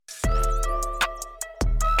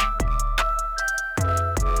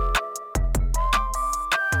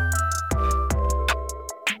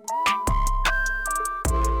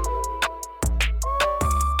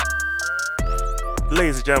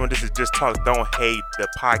ladies and gentlemen, this is Just Talk Don't Hate, the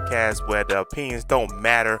podcast where the opinions don't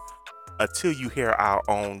matter until you hear our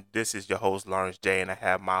own. This is your host, Lawrence J, and I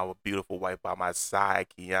have my beautiful wife by my side,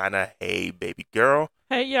 Kiana. Hey, baby girl.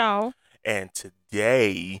 Hey, y'all. And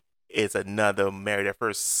today is another Married at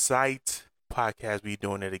First Sight podcast. We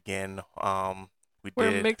doing it again.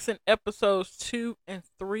 We're mixing episodes 2 and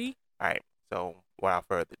 3. All right. So without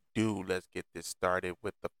further ado, let's get this started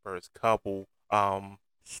with the first couple.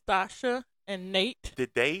 Stasha and Nate.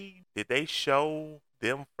 Did they show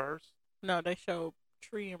them first? No, they showed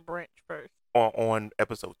Tree and Branch first. On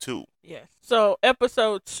episode 2. Yes. So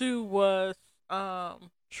episode 2 was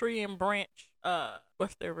Tree and Branch.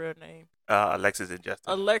 What's their real name? Alexis and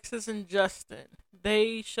Justin. Alexis and Justin.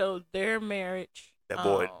 They showed their marriage. That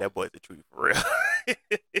boy's a tree for real.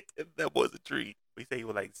 That boy's a tree. We say he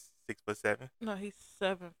was like 6'7". No, he's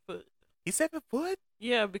 7 foot. He's 7 foot?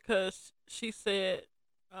 Yeah, because she said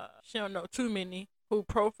she don't know too many who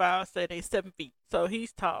profile say they 7 feet. So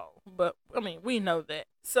he's tall. But I mean, we know that.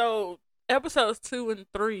 So episodes 2 and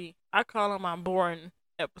 3, I call them my boring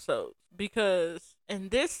episodes because in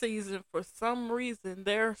this season, for some reason,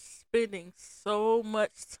 they're spending so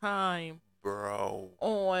much time,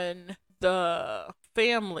 on the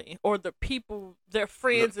family or the people, their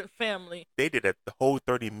friends. Look, and family. They did the whole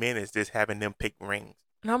 30 minutes just having them pick rings.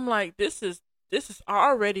 And I'm like, this is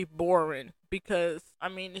already boring because, I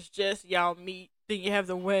mean, it's just y'all meet, then you have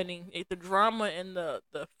the wedding. The drama and the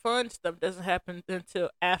fun stuff doesn't happen until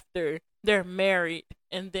after they're married.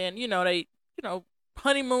 And then, they,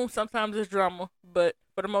 honeymoon sometimes is drama, but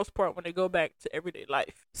for the most part, when they go back to everyday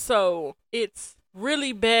life. So it's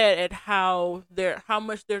really bad at how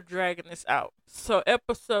much they're dragging this out. So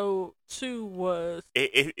episode 2 was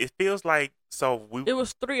it feels like it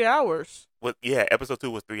was 3 hours. Well, yeah, episode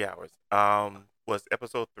 2 was 3 hours. Was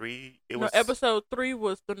episode 3? Episode 3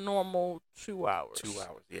 was the normal 2 hours. 2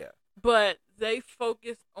 hours, yeah. But they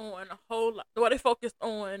focused on a whole lot. Well, they focused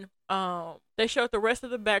on they showed the rest of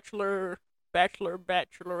the bachelorette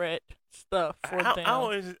stuff for them. I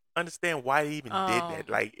don't understand why they even did that.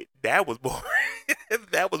 Like, that was boring.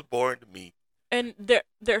 That was boring to me. And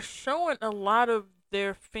they're showing a lot of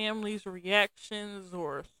their family's reactions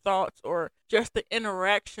or thoughts or just the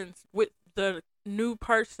interactions with the new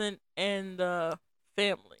person and the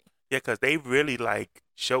family. Yeah, because they really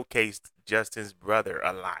showcased Justin's brother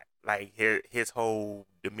a lot. Like his whole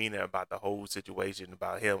demeanor about the whole situation,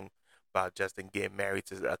 about Justin getting married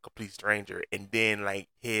to a complete stranger, and then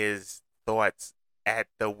his thoughts at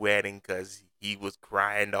the wedding because he was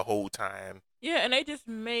crying the whole time. Yeah, and they just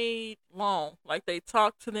made long. Like, they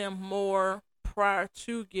talked to them more prior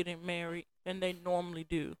to getting married than they normally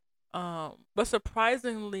do. But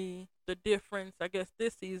surprisingly, the difference, I guess,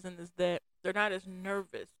 this season is that they're not as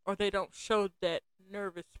nervous, or they don't show that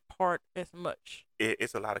nervous part as much.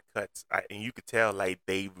 It's a lot of cuts, and you could tell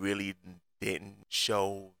they really didn't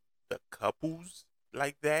show the couples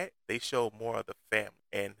like that. They showed more of the family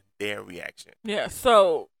and their reaction. Yeah.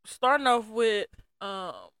 So starting off with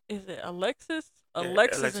is it Alexis? Yeah,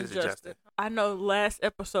 Alexis and Justin. I know last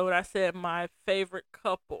episode I said my favorite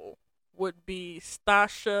couple would be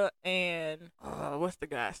Stasha and what's the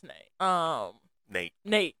guy's name?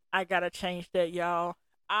 Nate. I gotta change that, y'all.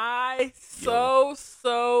 I so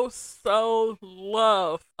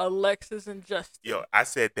love Alexis and Justin. Yo, I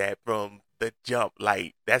said that from the jump.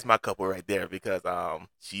 That's my couple right there because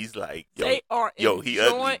she's like, they are he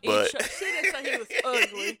ugly, but she didn't say he was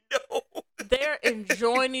ugly. No. They're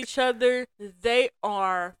enjoying each other. They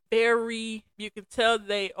are very, you can tell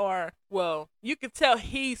you can tell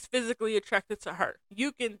he's physically attracted to her.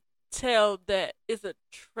 You can tell that is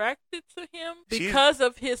attracted to him because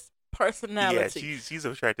of his personality. Yeah, she's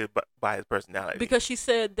attracted by his personality. Because she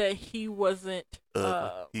said that he wasn't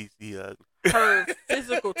he ugly. Her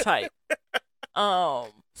physical type.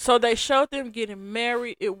 So they showed them getting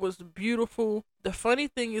married. It was beautiful. The funny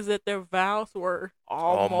thing is that their vows were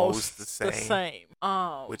almost the same.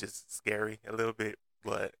 Which is scary a little bit,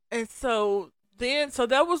 but. And so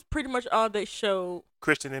that was pretty much all they showed.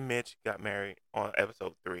 Christian and Mitch got married on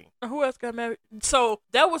episode 3. Who else got married? So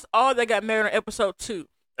that was all they got married on episode 2.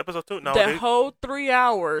 Episode 2? No. The whole 3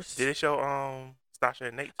 hours. Did it show Stasha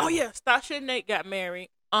and Nate too? Oh yeah, Stasha and Nate got married.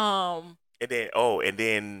 And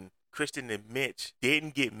then Kristen and Mitch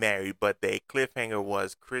didn't get married, but the cliffhanger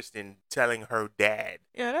was Kristen telling her dad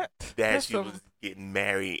that she was getting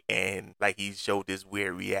married, and he showed this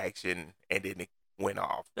weird reaction, and then it went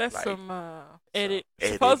off. That's edit.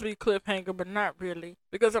 It's supposed to be cliffhanger, but not really.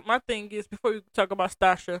 Because my thing is, before we talk about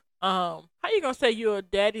Stasha, how you gonna say you're a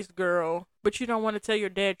daddy's girl, but you don't want to tell your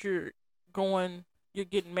dad you're going you're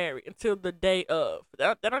getting married until the day of.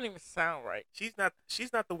 That don't even sound right. She's not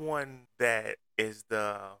the one that is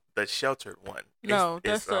the sheltered one. No,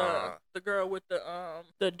 that's the girl with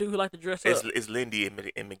the dude who like to dress up. It's Lindy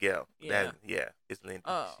and Miguel. Yeah. It's Lindy.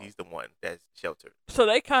 Oh. She's the one that's sheltered. So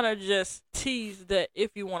they kind of just teased that,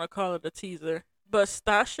 if you want to call it a teaser. But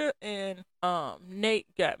Stasha and Nate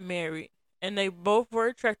got married, and they both were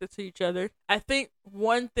attracted to each other. I think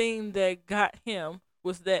one thing that got him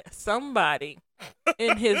was that somebody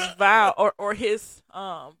in his vow or his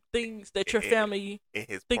things that your family in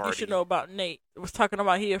his think party. you should know about Nate was talking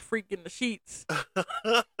about he a freak in the sheets.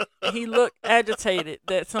 And he looked agitated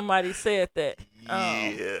that somebody said that.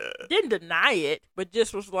 Yeah. Didn't deny it, but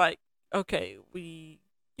just was like, okay, we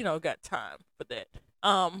got time for that.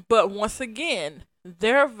 But once again,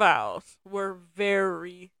 their vows were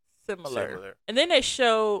very similar. And then they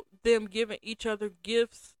showed them giving each other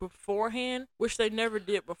gifts beforehand, which they never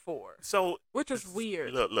did before. So, which was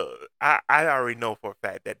weird. Look. I already know for a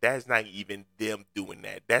fact that that's not even them doing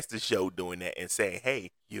that. That's the show doing that and saying,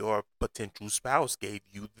 "Hey, your potential spouse gave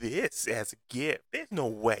you this as a gift." There's no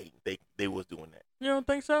way they was doing that. You don't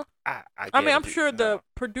think so? I mean, I'm sure the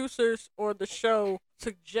producers or the show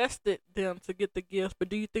suggested them to get the gifts, but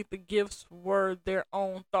do you think the gifts were their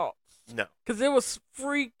own thoughts? No. Because it was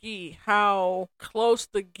freaky how close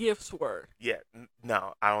the gifts were. Yeah,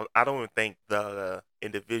 no, I don't even think the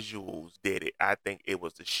individuals did it. I think it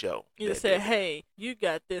was the show. You said, "Hey, you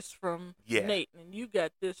got this from Nate, and you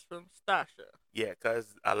got this from Stasha." Yeah,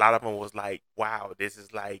 because a lot of them was like, "Wow, this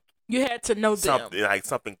is like." You had to know something them. like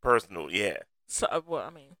something personal. Yeah. So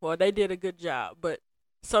they did a good job, but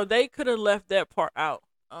so they could have left that part out.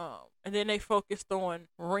 And then they focused on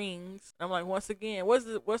rings. I'm like, once again, what's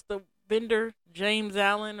the vendor, James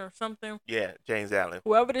Allen or something? Yeah, James Allen.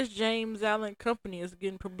 Whoever this James Allen company is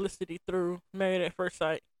getting publicity through Married at First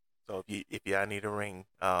Sight. So if y'all need a ring,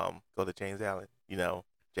 go to James Allen.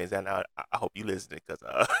 James Allen, I hope you listening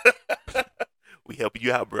because we helping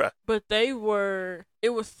you out, bruh. But it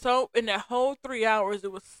was so, in that whole 3 hours,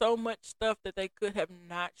 it was so much stuff that they could have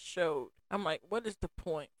not showed. I'm like, what is the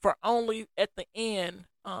point? For only at the end,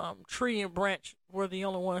 Tree and Branch were the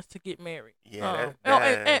only ones to get married. Yeah.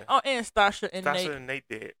 And Stasha and Nate. Stasha and Nate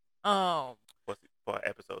did. For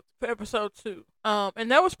episode 2. And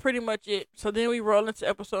that was pretty much it. So then we roll into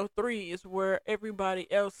episode 3 is where everybody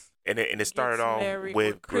else and it started off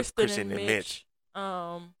with Kristen and Mitch.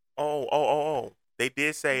 Oh. They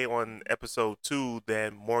did say on episode 2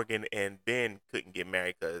 that Morgan and Ben couldn't get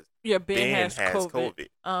married because Ben has COVID.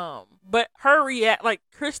 But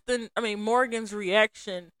her Morgan's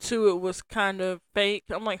reaction to it was kind of fake.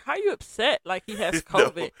 I'm like, how you upset? Like he has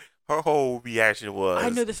COVID. No, her whole reaction was, I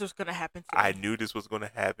knew this was gonna happen to me. I knew this was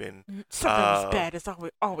gonna happen. Something as bad as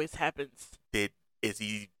always happens. Is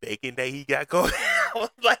he faking that he got COVID? I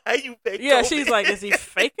was like, how you fake COVID? Yeah, she's like, is he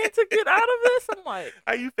faking to get out of this? I'm like,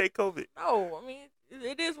 how you fake COVID? No, I mean,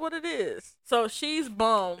 it is what it is. So she's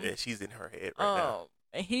bummed. Yeah, she's in her head right now.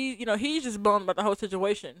 And he's just bummed about the whole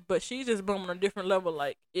situation, but she's just bummed on a different level.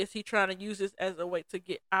 Like, is he trying to use this as a way to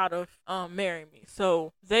get out of marrying me?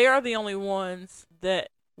 So they are the only ones that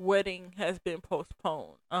wedding has been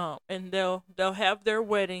postponed. And they'll have their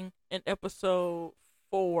wedding in episode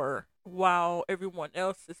 4 while everyone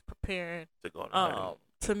else is preparing to go on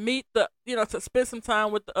to meet to spend some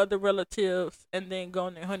time with the other relatives and then go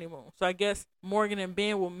on their honeymoon. So I guess Morgan and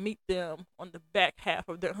Ben will meet them on the back half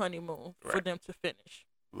of their honeymoon for them to finish.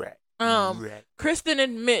 Right. Kristen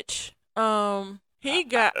and Mitch. He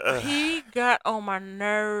got on my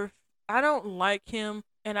nerve. I don't like him,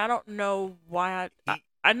 and I don't know why.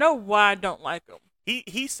 I know why I don't like him.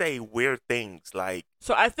 He say weird things like.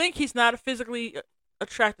 So I think he's not physically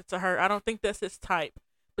attracted to her. I don't think that's his type.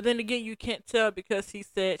 But then again, you can't tell because he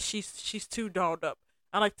said she's too dolled up.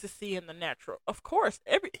 I like to see in the natural. Of course,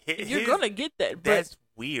 you're gonna get that. But that's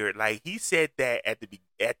weird. Like he said that at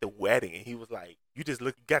the wedding, and he was like, "You just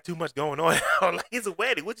got too much going on." I'm like, it's a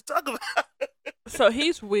wedding. What you talking about? So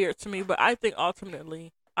he's weird to me, but I think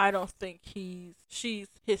ultimately, I don't think she's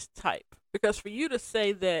his type. Because for you to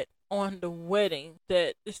say that on the wedding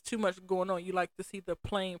that there's too much going on, you like to see the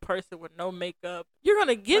plain person with no makeup, you're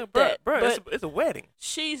gonna get that. Bro, but it's a wedding.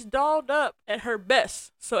 She's dolled up at her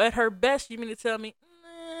best. So at her best, you mean to tell me?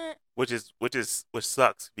 Which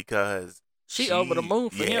sucks because she over the moon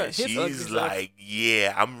for him. She's like,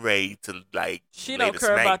 yeah, I'm ready to like. She don't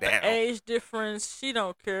care about the age difference. She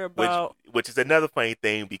don't care about which is another funny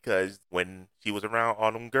thing because when she was around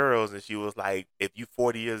all them girls, and she was like, if you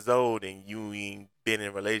 40 years old and you ain't been in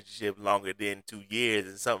a relationship longer than 2 years,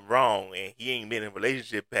 and something wrong, and he ain't been in a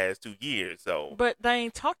relationship past 2 years, so. But they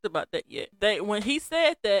ain't talked about that yet. They when he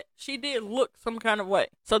said that, she did look some kind of way.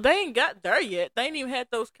 So they ain't got there yet. They ain't even had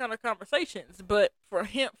those kind of conversations. But for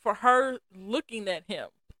her looking at him,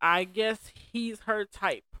 I guess he's her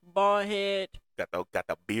type. Bald head. Got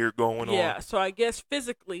the beard going on. Yeah, so I guess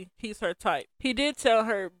physically he's her type. He did tell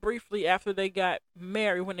her briefly after they got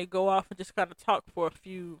married, when they go off and just kind of talk for a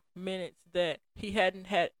few minutes, that he hadn't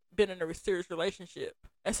been in a serious relationship.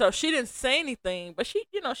 And so she didn't say anything, but she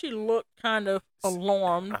looked kind of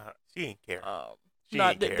alarmed. She didn't care.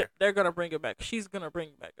 They're gonna bring it back. She's gonna bring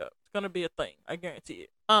it back up. It's gonna be a thing. I guarantee it.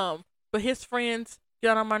 But his friends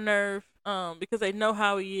got on my nerve. Because they know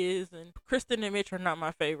how he is, and Kristen and Mitch are not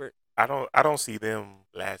my favorite. I don't see them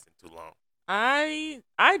lasting too long. I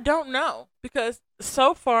don't know, because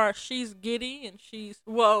so far she's giddy, and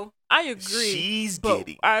I agree. She's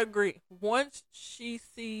giddy. I agree. Once she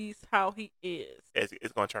sees how he is,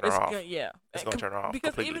 it's gonna turn her off. It's gonna turn her off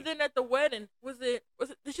because completely. even then at the wedding, was it?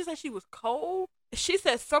 Did she say she was cold? She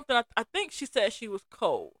said something. I think she said she was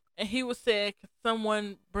cold, and he was saying, "Can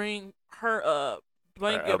someone bring her a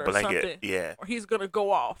blanket or something?" Yeah. Or he's gonna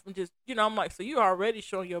go off and just, I'm like, so you already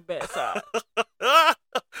showing your bad side.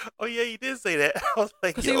 Oh yeah, you did say that. I was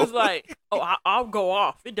like, because he was like, "Oh, I'll go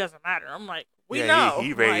off. It doesn't matter." I'm like, we know.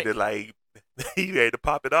 He ready to he ready to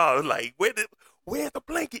pop it off. Like, where's the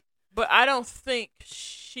blanket? But I don't think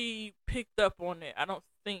she picked up on it. I don't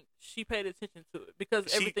think she paid attention to it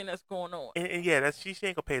because everything that's going on. And she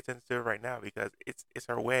ain't gonna pay attention to it right now because it's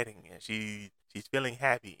her wedding, and she's feeling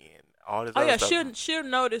happy and all this. She'll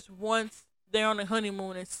notice once they're on the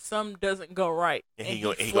honeymoon and something doesn't go right, and he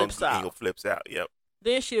flips out. Yep.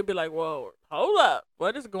 Then she'll be like, "Whoa, hold up,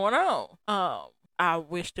 what is going on?" I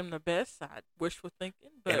wished him the best. I wishful thinking,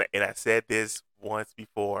 but and I said this once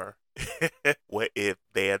before. What if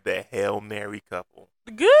they're the Hail Mary couple?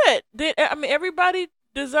 Good. Everybody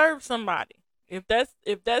deserves somebody. If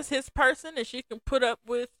that's his person and she can put up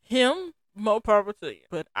with him, more power to you.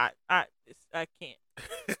 But I can't.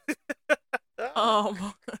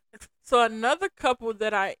 So another couple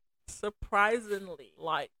that I surprisingly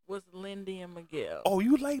liked was Lindy and Miguel. Oh,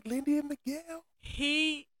 you like Lindy and Miguel?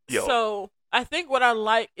 So I think what I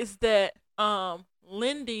like is that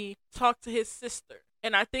Lindy talked to his sister,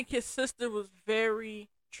 and I think his sister was very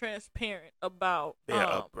transparent about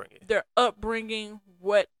their upbringing.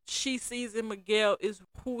 What she sees in Miguel is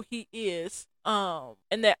who he is, and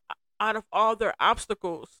that out of all their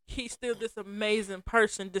obstacles, he's still this amazing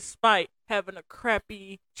person despite having a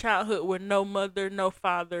crappy childhood with no mother, no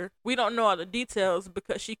father. We don't know all the details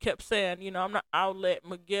because she kept saying, I'll let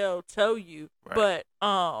Miguel tell you. Right. But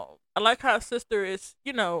I like how her sister is,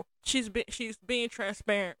 she's being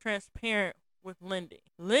transparent with Lindy.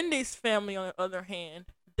 Lindy's family, on the other hand,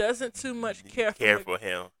 doesn't too much care for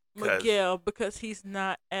him. Miguel, because he's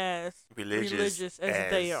not as religious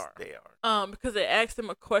as they are. Because they asked him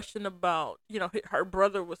a question about, her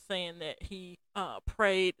brother was saying that he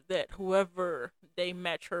prayed that whoever they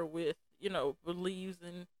match her with, believes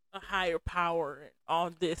in a higher power and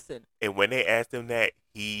all this. And when they asked him that,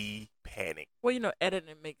 he panicked. Well,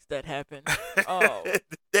 editing makes that happen.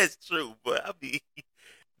 That's true, but I mean,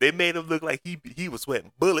 they made him look like he was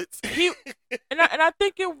sweating bullets. And I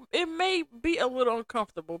think it may be a little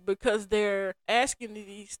uncomfortable because they're asking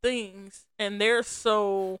these things and they're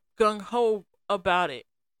so gung ho about it,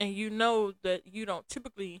 and that you don't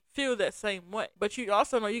typically feel that same way. But you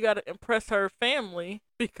also know you got to impress her family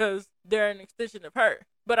because they're an extension of her.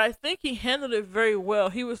 But I think he handled it very well.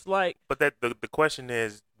 He was like, but that the question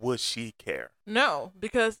is, would she care? No,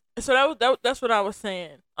 because that's what I was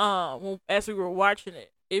saying. As we were watching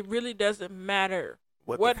it. It really doesn't matter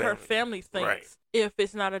what her family thinks, right, if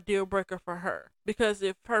it's not a deal breaker for her. Because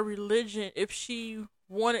if her religion, if she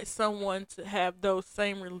wanted someone to have those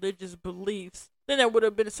same religious beliefs, then that would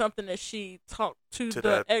have been something that she talked to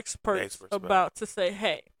the experts about to say,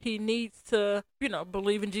 hey, he needs to,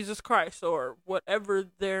 believe in Jesus Christ or whatever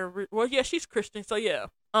she's Christian, so yeah.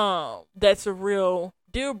 That's a real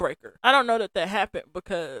deal breaker. I don't know that happened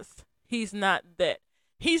because he's not that.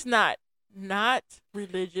 He's not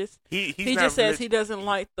religious. He just says he doesn't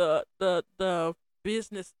like the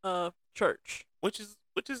business of church, which is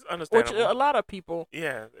understandable. Which a lot of people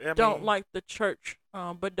don't like the church,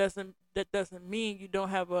 but that doesn't mean you don't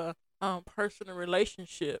have a personal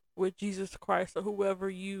relationship with Jesus Christ or whoever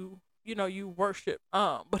you worship.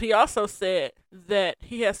 But he also said that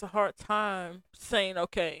he has a hard time saying,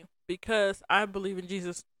 okay, because I believe in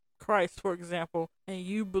Jesus Christ, for example, and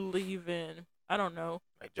you believe in I don't know,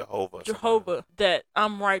 like Jehovah or somebody. Jehovah, that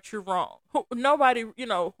I'm right, you're wrong. Nobody,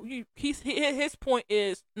 his point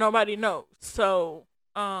is nobody knows. So,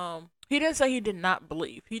 he didn't say he did not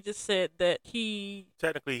believe. He just said that he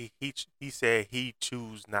Technically, he said he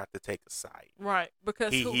choose not to take a side. right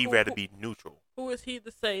because He rather be neutral. who is he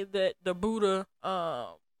to say that the Buddha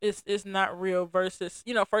is not real versus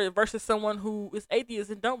versus someone who is atheist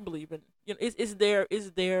and don't believe in it's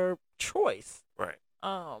their choice. Right.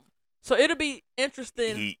 So it'll be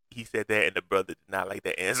interesting. He said that, and the brother did not like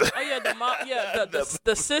that answer. Oh yeah, the mom. Yeah,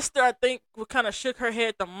 the sister I think kind of shook her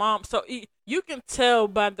head. The mom. So you can tell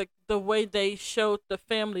by the way they showed the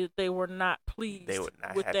family that they were not pleased. They were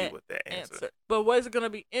not with happy with that answer. But what's going to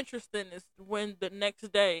be interesting is when the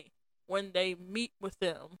next day when they meet with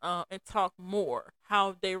them and talk more,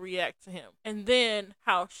 how they react to him, and then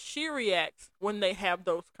how she reacts when they have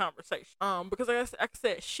those conversations. Because like I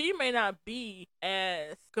said, she may not be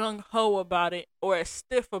as gung ho about it or as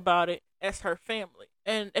stiff about it as her family.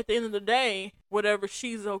 And at the end of the day, whatever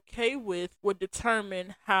she's okay with would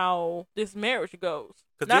determine how this marriage goes,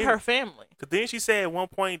 not her family. Because then she said at one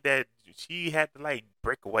point that she had to like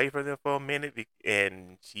break away from them for a minute,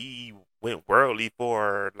 and she went worldly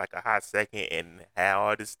for like a hot second, and had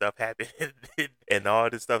all this stuff happen, and all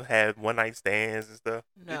this stuff had one night stands and stuff.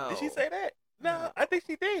 No. Did she say that? No, I think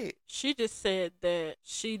she did. She just said that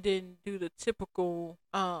she didn't do the typical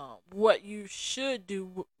what you should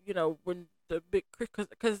do, when the big,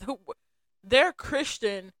 because they're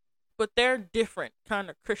Christian, but they're different kind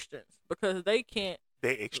of Christians because they can't.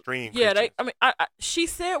 They extreme. Yeah, Christians. she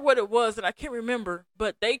said what it was, and I can't remember.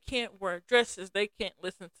 But they can't wear dresses. They can't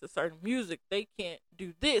listen to certain music. They can't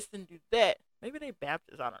do this and do that. Maybe they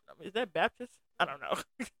Baptist. I don't know. Is that Baptist? I don't know.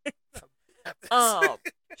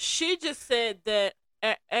 She just said that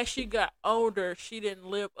as she got older, she didn't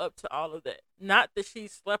live up to all of that. Not that she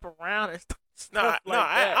slept around and stuff.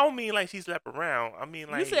 I don't mean like she slept around. I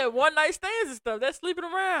mean like you said one night stands and stuff. That's sleeping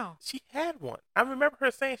around. She had one. I remember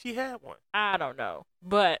her saying she had one. I don't know,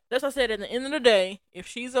 but as I said, at the end of the day, if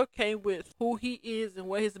she's okay with who he is and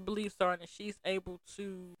what his beliefs are, and she's able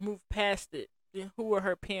to move past it, then who are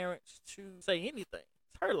her parents to say anything?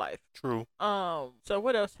 It's her life. True. So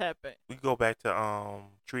what else happened? We go back to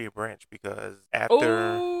Tree and Branch because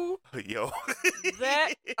after yo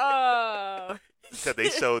that because they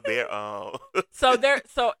showed their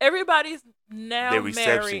so everybody's now their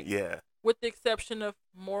reception, married, yeah, with the exception of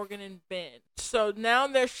Morgan and Ben. So now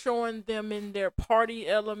they're showing them in their party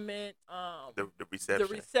element. The reception.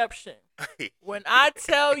 The reception. When I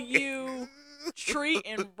tell you, Tree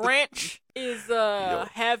and Branch is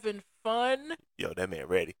having fun. Yo, that man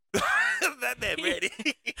ready. That man ready.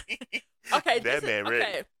 Okay,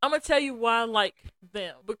 ready. I'm gonna tell you why I like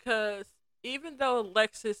them, because even though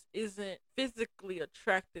Alexis isn't physically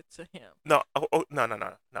attracted to him. No,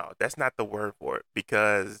 no. That's not the word for it,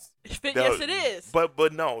 because yes, it is.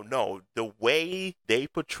 But no. The way they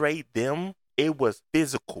portrayed them, it was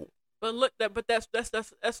physical. But look,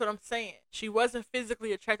 that's what I'm saying. She wasn't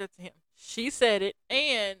physically attracted to him. She said it,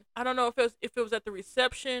 and I don't know if it was at the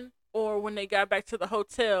reception or when they got back to the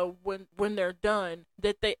hotel when they're done,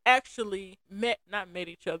 that they actually not met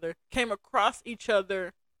each other, came across each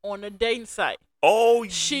other on a dating site. Oh,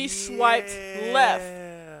 she swiped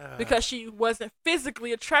left because she wasn't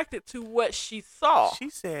physically attracted to what she saw. She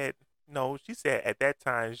said at that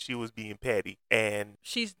time she was being petty, and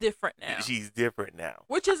she's different now.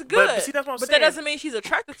 Which is good. But see, that's what I'm saying. That doesn't mean she's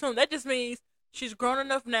attracted to him. That just means she's grown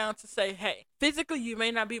enough now to say, hey, physically you may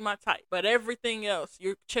not be my type, but everything else,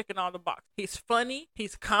 you're checking all the boxes. He's funny.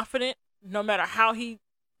 He's confident. No matter how he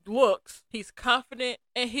looks, he's confident,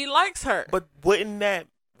 and he likes her. But wouldn't that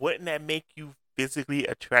make you physically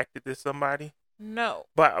attracted to somebody? No.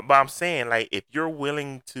 But I'm saying, like, if you're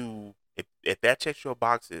willing to, if that checks your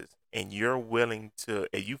boxes, and you're willing to,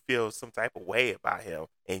 and you feel some type of way about him,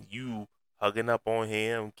 and you hugging up on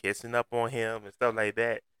him, kissing up on him, and stuff like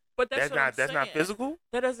that. But that's not physical.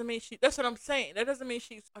 That doesn't mean that's what I'm saying. That doesn't mean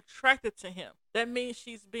she's attracted to him. That means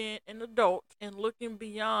she's being an adult and looking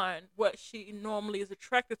beyond what she normally is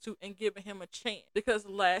attracted to and giving him a chance. Because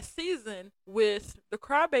last season with the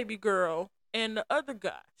crybaby girl and the other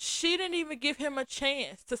guy, she didn't even give him a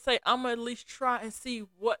chance to say, I'm gonna at least try and see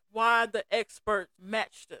why the experts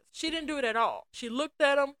matched us. She didn't do it at all. She looked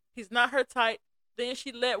at him. He's not her type. Then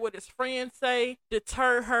she let what his friends say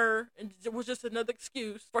deter her, and it was just another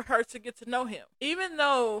excuse for her to get to know him. Even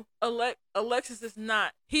though Alexis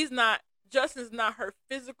Justin's not her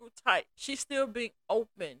physical type, she's still being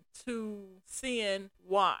open to seeing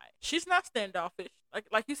why. She's not standoffish.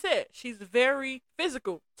 Like you said, she's very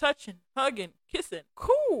physical, touching, hugging, kissing.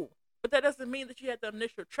 Cool. but that doesn't mean that you had the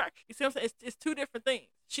initial attraction. You see what I'm saying? It's two different things.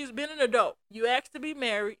 She's been an adult. You asked to be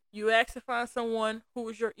married. You asked to find someone who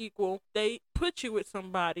is your equal. They put you with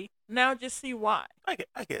somebody. Now just see why. I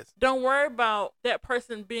guess. Don't worry about that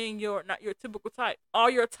person being not your typical type. All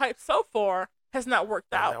your type so far has not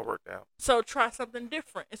worked out. Not worked out. So try something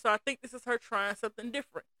different. And so I think this is her trying something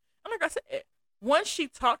different. And like I said, once she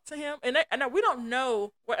talked to him, and we don't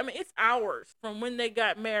know. I mean, it's hours from when they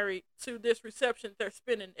got married to this reception they're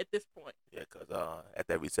spending at this point. Yeah, because at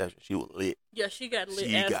that reception, she was lit. Yeah, she got lit.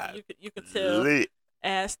 You could tell. Lit.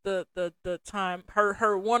 As the time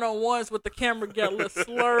her one-on-ones with the camera got a little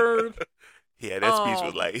slurred. Yeah, that speech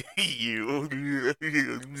was like, you.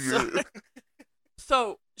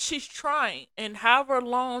 So she's trying, and however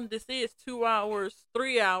long this is, 2 hours,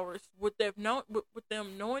 3 hours, with them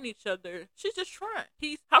knowing each other, she's just trying.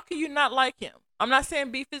 How can you not like him? I'm not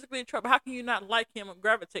saying be physically in trouble. How can you not like him and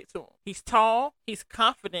gravitate to him? He's tall. He's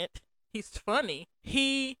confident. He's funny.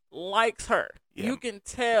 He likes her. Yeah, you can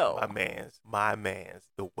tell. My man's.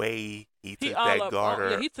 The way he took that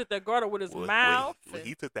garter. He took that garter with his mouth.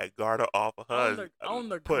 He took that garter off of her. On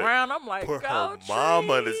the ground. I'm like, put go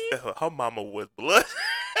her mama was blushing.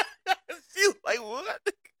 She was like, what?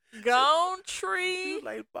 Gone tree. She was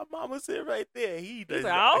like, my mama sitting right there. He's like,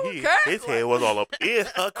 okay. His head was all up in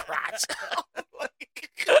her crotch.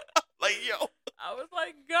 like, yo. I was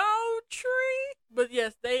like, go tree. But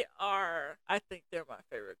yes, they are. I think they're my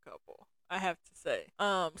favorite couple. I have to say.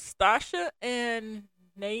 Stasha and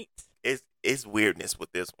Nate. It's weirdness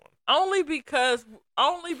with this one. Only because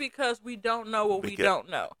we don't know what we don't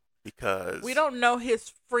know. Because we don't know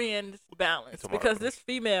his friend's balance. Because this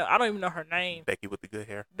female, I don't even know her name. Becky with the good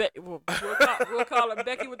hair. We'll call her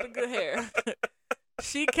Becky with the good hair.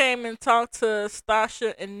 She came and talked to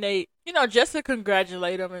Stasha and Nate, just to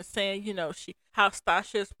congratulate them and saying, how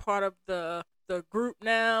Stasha is part of the group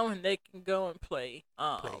now, and they can go and play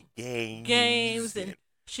games, and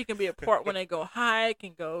she can be a part when they go hike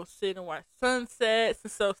and go sit and watch sunsets.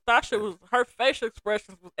 And so Stasha her facial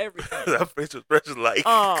expressions was everything. Her facial expressions like,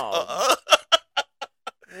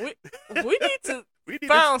 we need to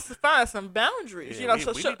find some boundaries, yeah,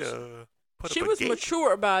 so she was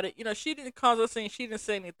mature about it. She didn't cause us saying she didn't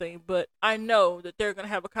say anything, but I know that they're going to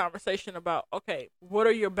have a conversation about, okay, what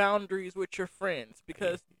are your boundaries with your friends?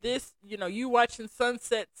 Because this, you watching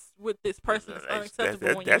sunsets with this person is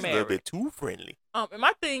unacceptable when you're married. That's a little bit too friendly. And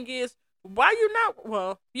my thing is, why you not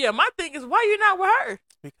with her?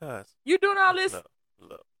 Because. You doing all this?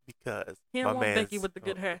 Look, because he don't want Becky with the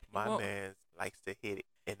good hair. My man likes to hit it,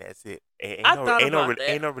 and that's it. Ain't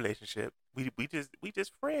no relationship. We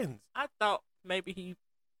just friends. I thought maybe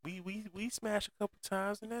we smashed a couple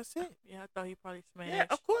times, and that's it. Yeah, I thought he probably smashed. Yeah,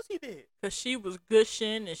 of course he did. Cause she was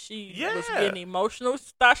gushing and she was getting emotional.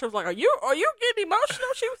 Stasha was like, "Are you getting emotional?"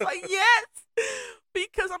 She was like, "Yes,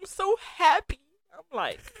 because I'm so happy." I'm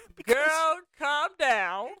like, "Girl, calm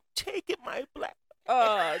down. Take it, my black."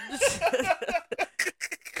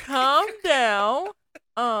 Calm down.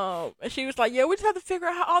 And she was like, "Yeah, we just have to figure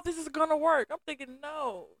out how all this is gonna work." I'm thinking,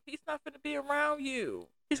 no, he's not gonna be around you.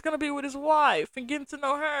 He's gonna be with his wife and getting to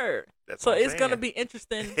know her. So it's gonna be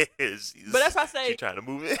interesting. But that's why I say she's trying to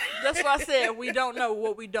move it. That's why I said we don't know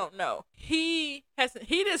what we don't know. He hasn't.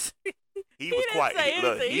 He just. He was quiet.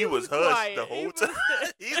 Look, he was hushed the whole time.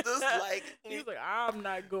 He's just like. He's like, I'm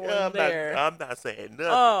not going there. I'm not saying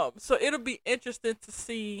nothing. So it'll be interesting to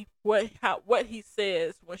see what he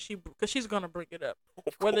says because she's gonna bring it up.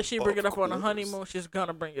 Whether she bring it up on a honeymoon, she's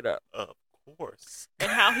gonna bring it up. Of course.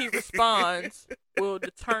 And how he responds will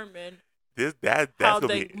determine how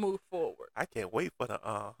they move forward. I can't wait for the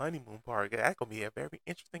honeymoon part. That's gonna be a very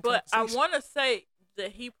interesting. But I want to say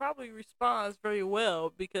that he probably responds very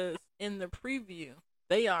well because in the preview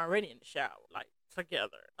they are already in the shower, like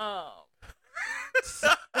together.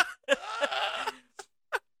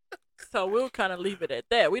 So we'll kind of leave it at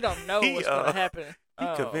that. We don't know what's gonna happen. He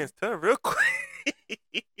convinced her real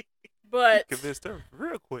quick. But he convinced her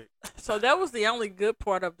real quick. So that was the only good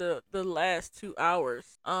part of the last 2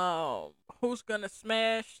 hours. Who's gonna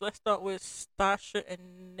smash? Let's start with Stasha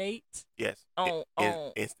and Nate. Yes.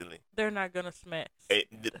 Instantly. They're not gonna smash.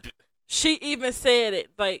 She even said it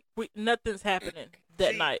like nothing's happening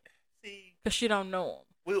that night because she don't know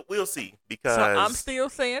him. We'll see because so I'm still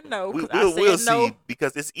saying no. We'll see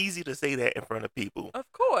because it's easy to say that in front of people.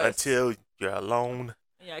 Of course. Until you're alone.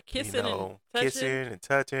 Yeah, kissing and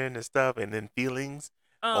touching and stuff, and then feelings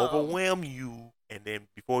overwhelm you, and then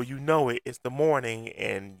before you know it, it's the morning,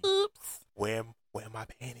 and oops, where my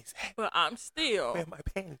panties at? But I'm still. Where my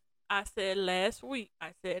panties? I said last week.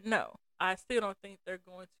 I said no. I still don't think they're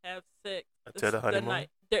going to have sex until the honeymoon.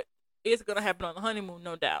 It's going to happen on the honeymoon,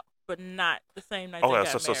 no doubt. but not the same night Oh, they well,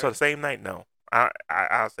 got so married. the same night? No,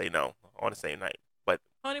 I'll say no on the same night. But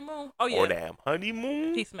Honeymoon? Oh oh yeah, damn,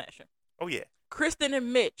 honeymoon? he's smashing. Oh yeah, Kristen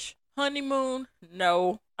and Mitch, honeymoon?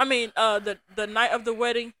 No. I mean, the night of the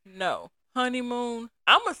wedding? No. Honeymoon?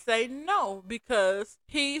 I'ma say no because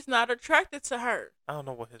he's not attracted to her. I don't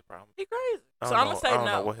know what his problem. He crazy. I So don't I'ma know. I say don't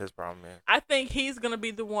know no. what his problem is. I think he's gonna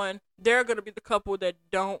be the one. They're gonna be the couple that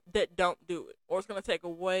don't do it, or it's gonna take a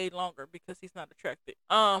way longer because he's not attracted.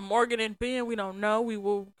 Morgan and Ben, we don't know. We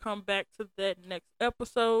will come back to that next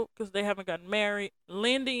episode because they haven't gotten married.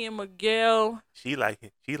 Lindy and Miguel. She like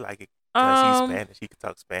it. She like it because he's Spanish. He can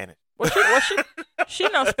talk Spanish. She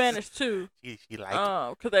knows Spanish too. She like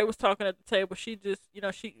it. Because they was talking at the table. She just,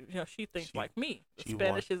 she thinks She- like me. she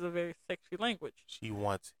Spanish is a very sexy language. She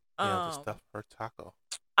wants him to stuff her taco.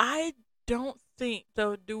 I don't think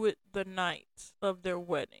they'll do it the night of their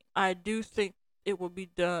wedding. I do think it will be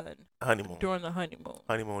done Honeymoon. during the honeymoon.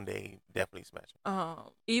 Honeymoon, they definitely smash.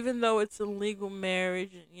 Even though it's a legal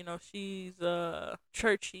marriage, and she's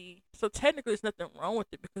churchy, so technically there's nothing wrong with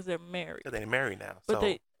it because they're married. Because they're married now. But So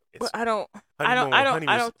they, it's but I don't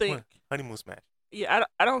think. honeymoon smash. Yeah,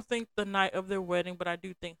 I don't think the night of their wedding, but I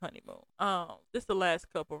do think honeymoon. This is the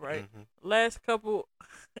last couple, right? Mm-hmm. Last couple,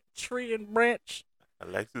 Tree and Branch.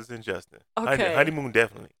 Alexis and Justin. Okay. Honeymoon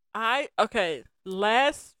definitely.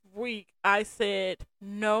 Last week I said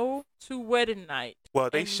no to wedding night. Well,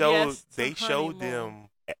 they and showed yes to they showed honeymoon.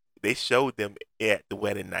 them at the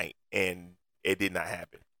wedding night, and it did not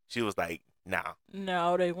happen. She was like, "Nah."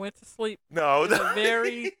 No, they went to sleep. No, It was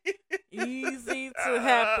very easy to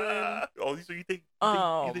happen. Oh, so you think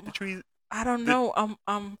the trees? I don't know.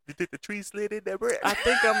 You think the trees slid in that bread? I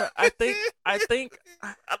think I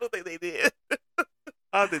don't think they did.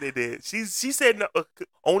 I don't think they did. She said no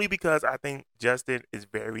only because I think Justin is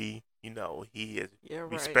very, he is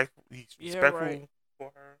respectful. He's respectful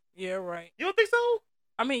for her. Yeah, right. You don't think so?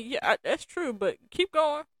 I mean, yeah, that's true, but keep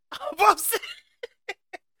going. I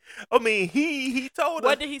mean, he told us.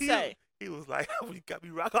 What did he say? He was like, "Oh, you got me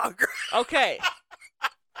rock hard, girl." Okay.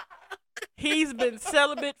 He's been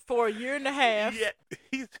celibate for a year and a half. Yeah,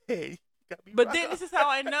 he said, "You got me." But then this is how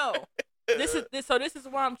I know. This is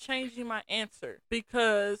why I'm changing my answer,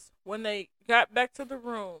 because when they got back to the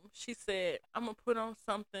room, she said, "I'm gonna put on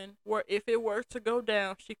something where if it were to go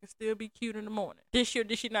down, she can still be cute in the morning." Did she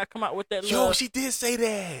not come out with that? Yo, she did say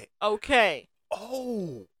that. Okay.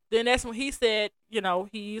 Oh. Then that's when he said,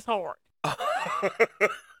 he's hard.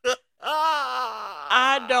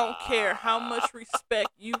 I don't care how much respect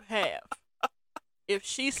you have. If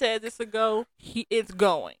she says it's a go, it's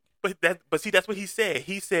going. But see, that's what he said.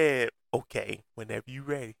 He said, "Okay, whenever you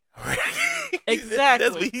ready." Exactly.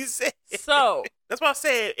 That's what he said. So that's why I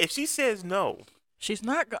said if she says no, she's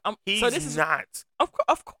not going. he's not.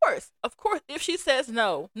 Of course. If she says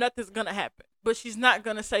no, nothing's gonna happen. But she's not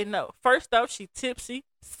gonna say no. First off, she's tipsy.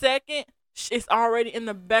 Second, it's already in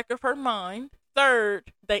the back of her mind.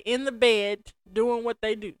 Third, they in the bed doing what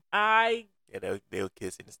they do. They'll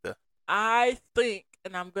kiss and stuff. I think,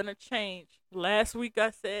 and I'm gonna change. Last week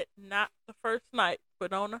I said not the first night,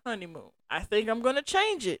 but on the honeymoon. I think I'm gonna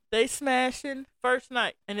change it. They smashing first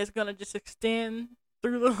night, and it's gonna just extend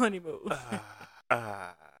through the honeymoon.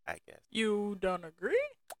 I guess. You don't agree?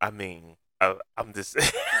 I mean, I'm just,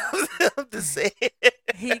 I'm just saying.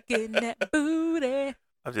 He getting that booty.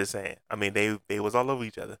 I'm just saying. I mean, they was all over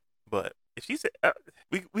each other. But if she said,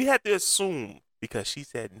 we had to assume because she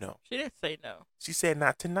said no. She didn't say no. She said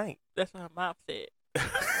not tonight. That's what her mouth said.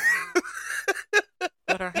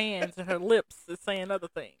 But her hands and her lips is saying other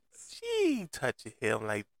things. She ain't touching him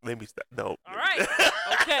like, let me stop. No. All right.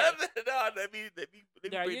 Okay. No, let me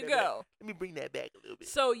there bring you that go. Back. Let me bring that back a little bit.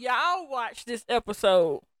 So y'all watch this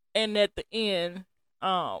episode, and at the end,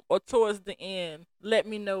 or towards the end, let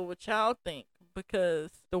me know what y'all think,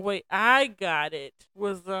 because the way I got it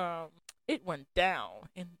was it went down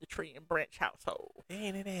in the Tree and Branch household. They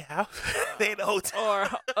ain't in their house. They in the hotel.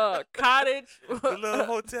 Or cottage. The little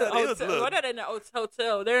hotel. Well, that ain't a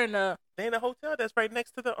hotel. They're in a. They in a hotel that's right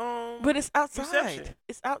next to the But it's outside. reception.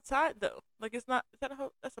 It's outside though. Like it's not. Is that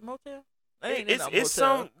that's a motel? That ain't It's- in a it's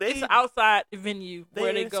motel. some- It's an outside venue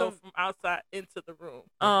where they in go some- from outside into the room.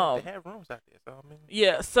 They have rooms out there. So I mean,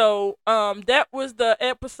 Yeah, so that was the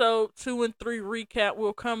episode 2 and 3 recap.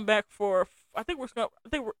 We'll come back for I think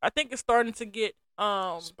it's starting to get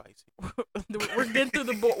spicy. we're getting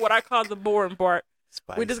through what I call the boring part.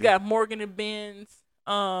 Spicy. We just got Morgan and Ben's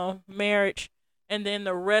marriage, and then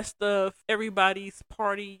the rest of everybody's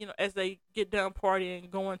party, as they get done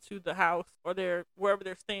partying, going to the house or wherever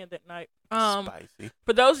they're staying that night. Spicy.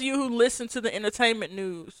 For those of you who listen to the entertainment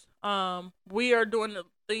news, we are doing the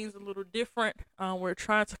things a little different. We're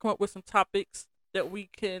trying to come up with some topics that we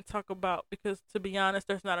can talk about because, to be honest,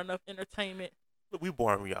 there's not enough entertainment. We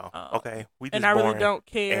boring, y'all. Okay, we just and I really boring. don't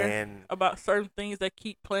care And about certain things that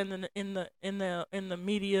keep playing in the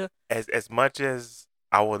media. as much as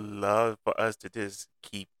I would love for us to just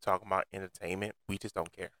keep talking about entertainment, we just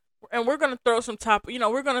don't care. And we're gonna throw some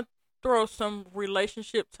we're gonna throw some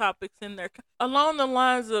relationship topics in there along the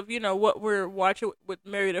lines of what we're watching with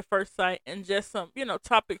Married at First Sight, and just some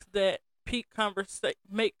topics that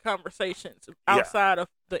make conversations outside of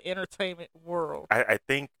the entertainment world. I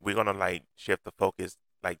think we're gonna like shift the focus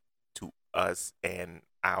like to us and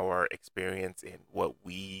our experience and what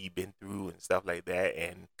we've been through and stuff like that,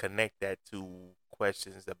 and connect that to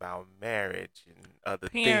questions about marriage and other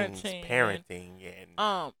things, parenting,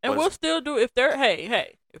 and we'll still do if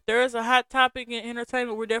there is a hot topic in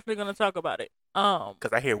entertainment, we're definitely gonna talk about it.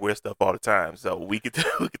 Because I hear weird stuff all the time, so we could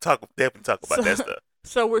definitely talk about that stuff.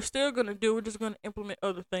 So we're still gonna we're just gonna implement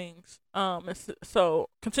other things. So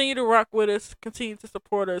continue to rock with us, continue to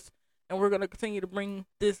support us, and we're gonna continue to bring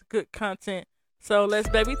this good content. So let's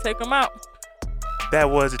take them out. That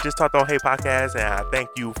was Just Talked On Hey podcast, and I thank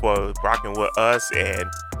you for rocking with us. And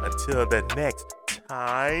until the next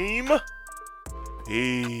time,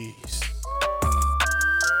 peace.